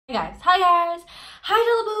Hi guys,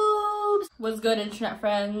 hi Jallaboobs. What's good, internet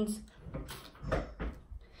friends?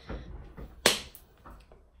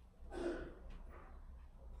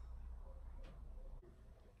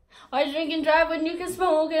 Why drink and drive when you can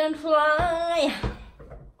smoke and fly?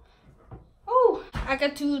 Oh, I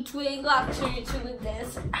got two twin glocks to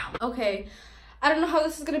this. Ow. Okay, I don't know how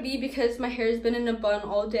this is gonna be because my hair has been in a bun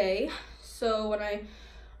all day. So when I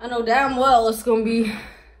know damn well it's gonna be.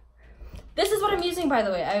 This is what I'm using, by the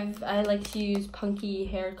way. I like to use punky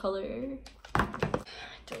hair color. I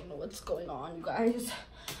don't know what's going on, you guys.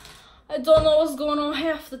 I don't know what's going on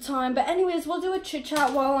half the time. But anyways, we'll do a chit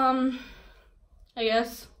chat while I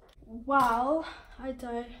guess while I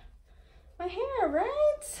dye my hair,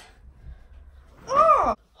 right?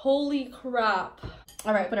 Oh, holy crap.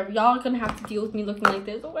 All right, whatever. Y'all are gonna have to deal with me looking like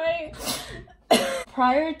this, okay?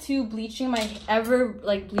 Prior to bleaching my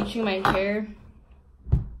hair,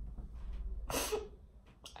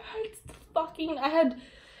 I had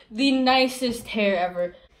the nicest hair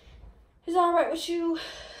ever. Is that alright with you?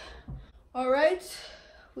 Alright,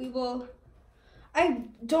 we will. I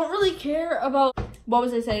don't really care about, what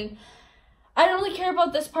was I saying? I don't really care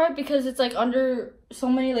about this part because it's like under so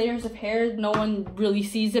many layers of hair, no one really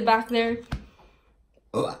sees it back there.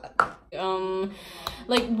 Like,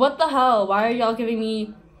 what the hell? Why are y'all giving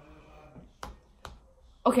me...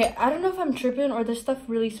 Okay, I don't know if I'm tripping or this stuff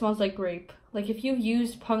really smells like grape. Like, if you've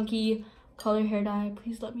used punky color hair dye,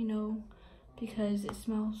 please let me know because it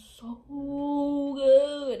smells so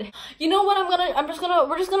good. You know what? We're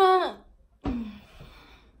just gonna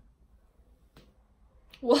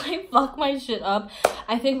will I fuck my shit up?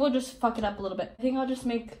 I think we'll just fuck it up a little bit. I think I'll just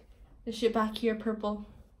make the shit back here purple.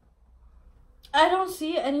 I don't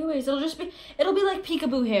see it anyways. It'll be like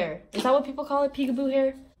peekaboo hair. Is that what people call it? Peekaboo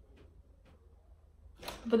hair?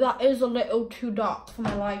 But that is a little too dark for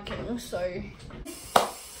my liking, so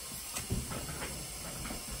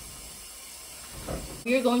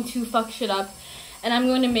we're going to fuck shit up and I'm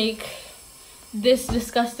going to make this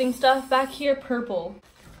disgusting stuff back here purple.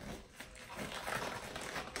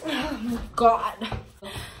 Oh my god.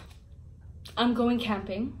 I'm going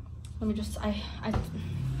camping. Let me just, ew,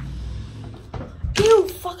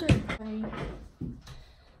 fucker.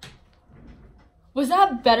 Was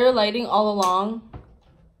that better lighting all along?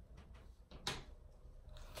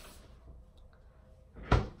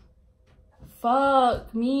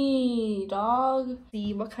 Fuck me, dog.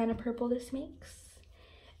 See what kind of purple this makes.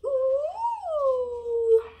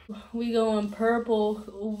 Ooh. We going purple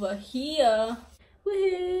over here.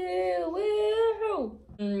 Ooh.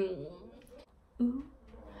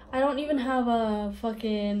 I don't even have a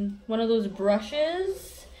fucking one of those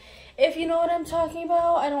brushes. If you know what I'm talking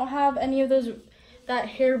about. I don't have any of those, that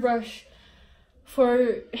hairbrush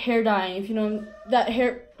for hair dyeing. If you know that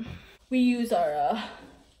hair, we use our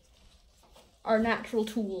natural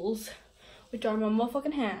tools, which are my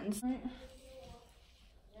motherfucking hands. Right.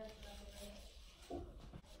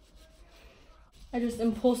 I just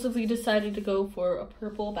impulsively decided to go for a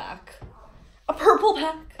purple back. A purple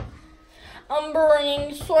back. I'm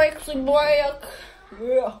bringing sexy black.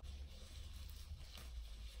 Yeah.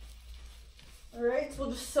 Alright, so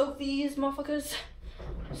we'll just soak these motherfuckers.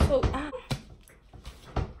 So, I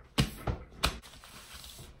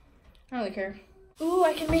don't really care. Ooh,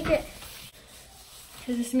 I can make it.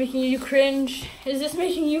 Is this making you cringe? Is this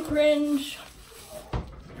making you cringe?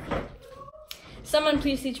 Someone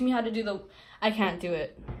please teach me how to do the... I can't do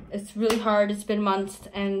it. It's really hard. It's been months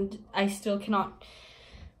and I still cannot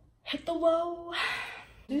hit the whoa.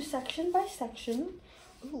 Do section by section.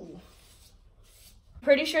 Ooh.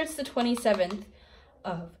 Pretty sure it's the 27th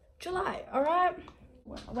of July. Alright?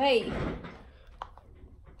 Wait.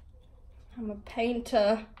 I'm a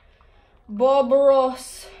painter. Bob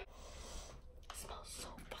Ross.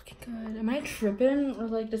 Good. Am I tripping or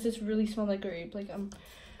like does this really smell like grape? Like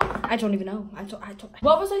I don't even know. I don't.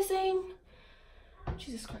 What was I saying?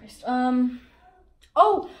 Jesus Christ.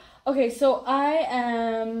 Oh, okay. So I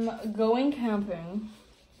am going camping.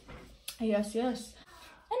 Yes.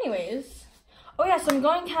 Anyways. Oh yeah. So I'm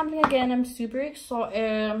going camping again. I'm super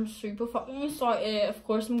excited. I'm super fucking excited. Of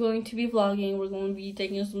course, I'm going to be vlogging. We're going to be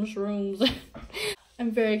taking some shrooms.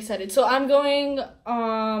 I'm very excited. So I'm going.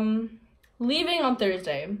 Leaving on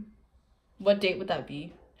Thursday. What date would that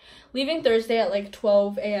be? Leaving Thursday at like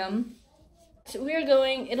 12 a.m. So we're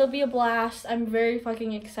going. It'll be a blast. I'm very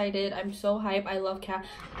fucking excited. I'm so hyped. I love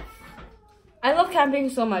camping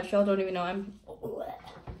so much. Y'all don't even know.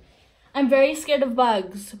 I'm very scared of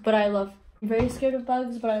bugs, but I love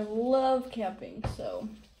camping, so.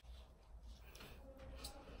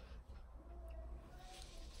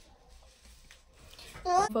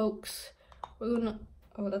 Folks, we're gonna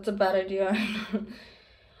Oh, that's a bad idea.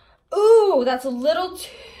 Ooh, that's a little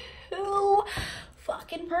too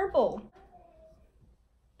fucking purple.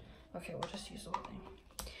 Okay, we'll just use the whole thing.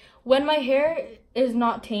 When my hair is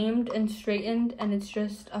not tamed and straightened and it's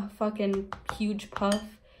just a fucking huge puff,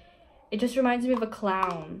 it just reminds me of a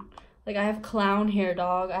clown. Like, I have clown hair,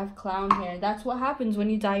 dog. I have clown hair. That's what happens when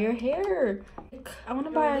you dye your hair. I want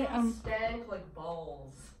to buy stank like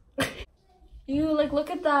balls. You like, look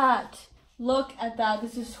at that. Look at that.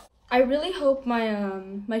 This is. I really hope my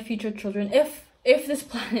my future children, if this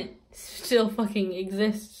planet still fucking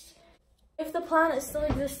exists, if the planet still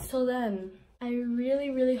exists till then, I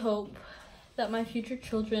really hope that my future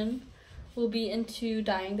children will be into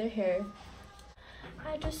dyeing their hair.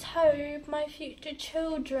 I just hope my future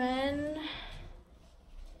children.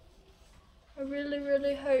 I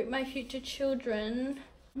really hope my future children.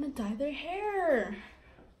 I'm gonna dye their hair.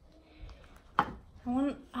 I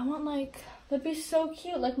want like, that'd be so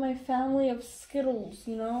cute, like my family of Skittles,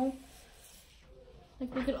 you know?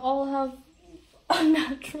 Like we could all have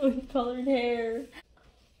unnaturally colored hair.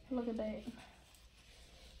 Look at that.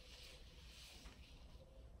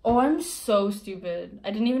 Oh, I'm so stupid.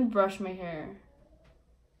 I didn't even brush my hair.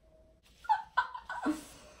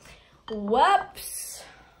 Whoops.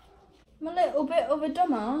 I'm a little bit of a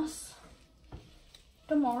dumbass.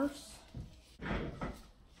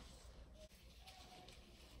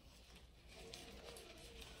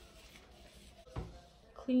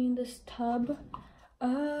 Clean this tub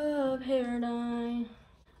of hair dye.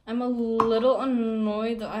 I'm a little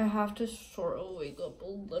annoyed that I have to sort of wake up a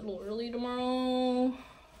little early tomorrow,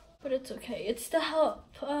 but it's okay. It's to help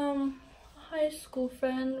a high school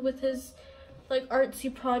friend with his like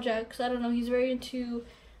artsy projects. I don't know, he's very into,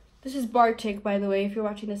 this is Bartik, by the way, if you're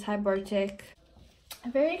watching this. Hi Bartik.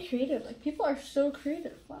 I'm very creative. Like, people are so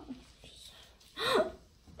creative. Wow.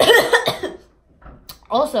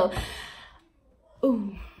 Also,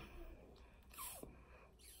 ooh.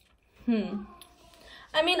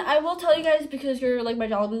 I mean, I will tell you guys because you're like my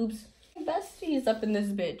Jallaboobs. My bestie's up in this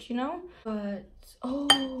bitch, you know? But, oh,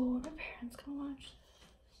 my parents gonna watch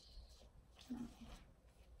this.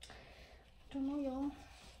 I don't know, y'all.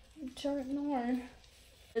 I don't know.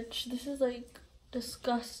 Bitch, this is like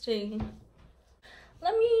disgusting.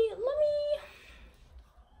 Let me.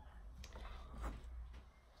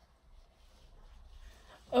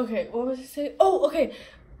 Okay, what was I saying? Oh, okay.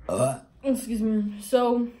 Excuse me.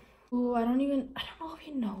 So, ooh, I don't know if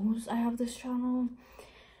he knows I have this channel,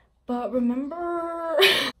 but remember.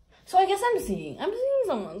 So I guess I'm seeing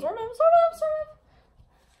someone, sort of.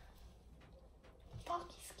 Fuck,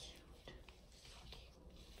 he's cute.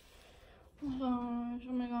 Oh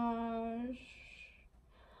my gosh.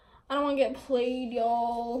 I don't want to get played,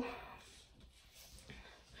 y'all.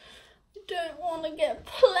 I don't want to get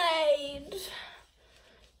played.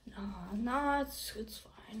 Nah, it's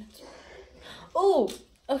fine. It's fine. Oh,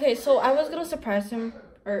 okay, so I was gonna surprise him,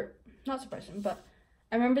 or not surprise him, but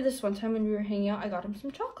I remember this one time when we were hanging out, I got him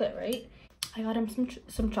some chocolate, right? I got him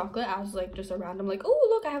some chocolate as like just a random, like, oh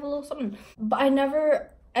look, I have a little something. But I never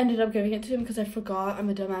ended up giving it to him because I forgot. I'm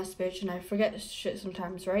a dumbass bitch and I forget shit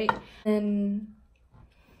sometimes, right? And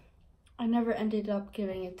I never ended up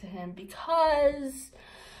giving it to him because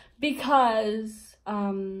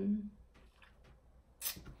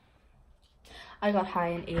I got high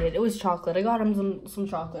and ate it. It was chocolate. I got him some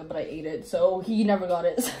chocolate, but I ate it, so he never got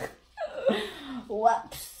it.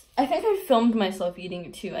 Whoops. I think I filmed myself eating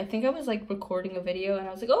it too. I think I was like recording a video and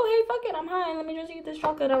I was like, oh hey, fuck it, I'm high. Let me just eat this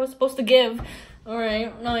chocolate I was supposed to give.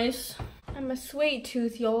 Alright, nice. I'm a sweet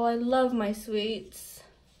tooth, y'all. I love my sweets.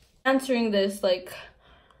 Answering this, like,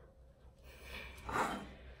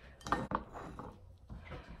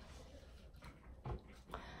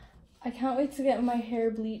 I can't wait to get my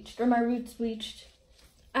hair bleached, or my roots bleached.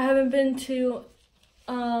 I haven't been to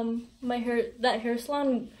that hair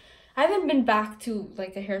salon. I haven't been back to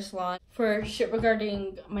like a hair salon for shit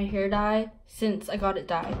regarding my hair dye since I got it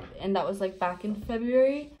dyed, and that was like back in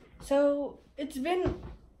February. So it's been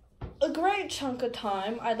a great chunk of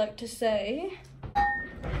time, I'd like to say.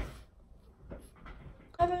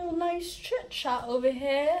 Having a nice chit chat over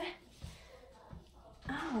here.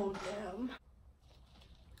 Oh damn.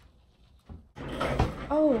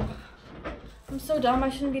 Oh, I'm so dumb. I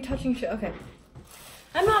shouldn't be touching shit. Okay.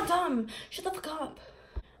 I'm not dumb. Shut the fuck up.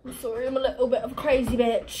 I'm sorry. I'm a little bit of a crazy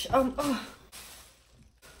bitch.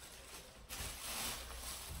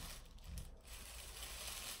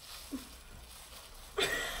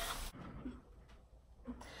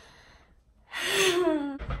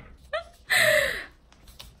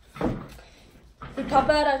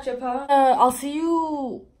 I'll see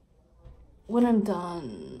you when I'm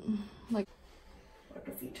done. Like,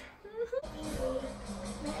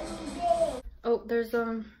 there's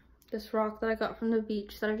this rock that I got from the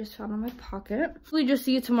beach that I just found in my pocket. We'll just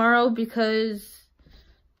see you tomorrow because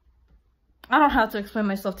I don't have to explain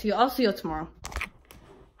myself to you. I'll see you tomorrow.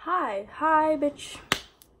 Hi, bitch.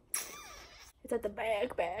 It's at the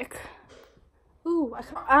back. Ooh,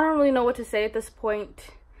 I don't really know what to say at this point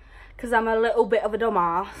because I'm a little bit of a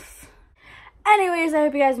dumbass. Anyways, I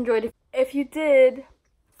hope you guys enjoyed it. If you did,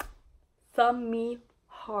 thumb me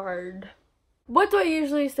hard. What do I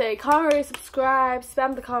usually say? Comment, rate, subscribe,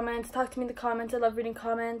 spam the comments, talk to me in the comments. I love reading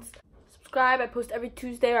comments. Subscribe. I post every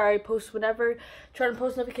Tuesday, or I post whenever. Turn on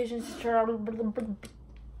post notifications to turn on.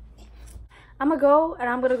 I'm gonna go and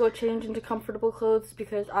I'm gonna go change into comfortable clothes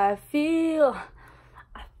because I feel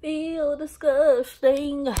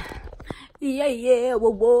disgusting. Yeah,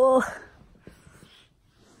 whoa.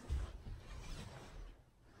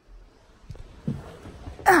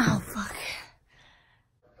 Oh, fuck.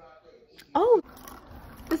 Oh,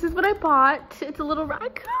 this is what I bought. It's a little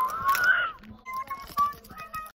raccoon.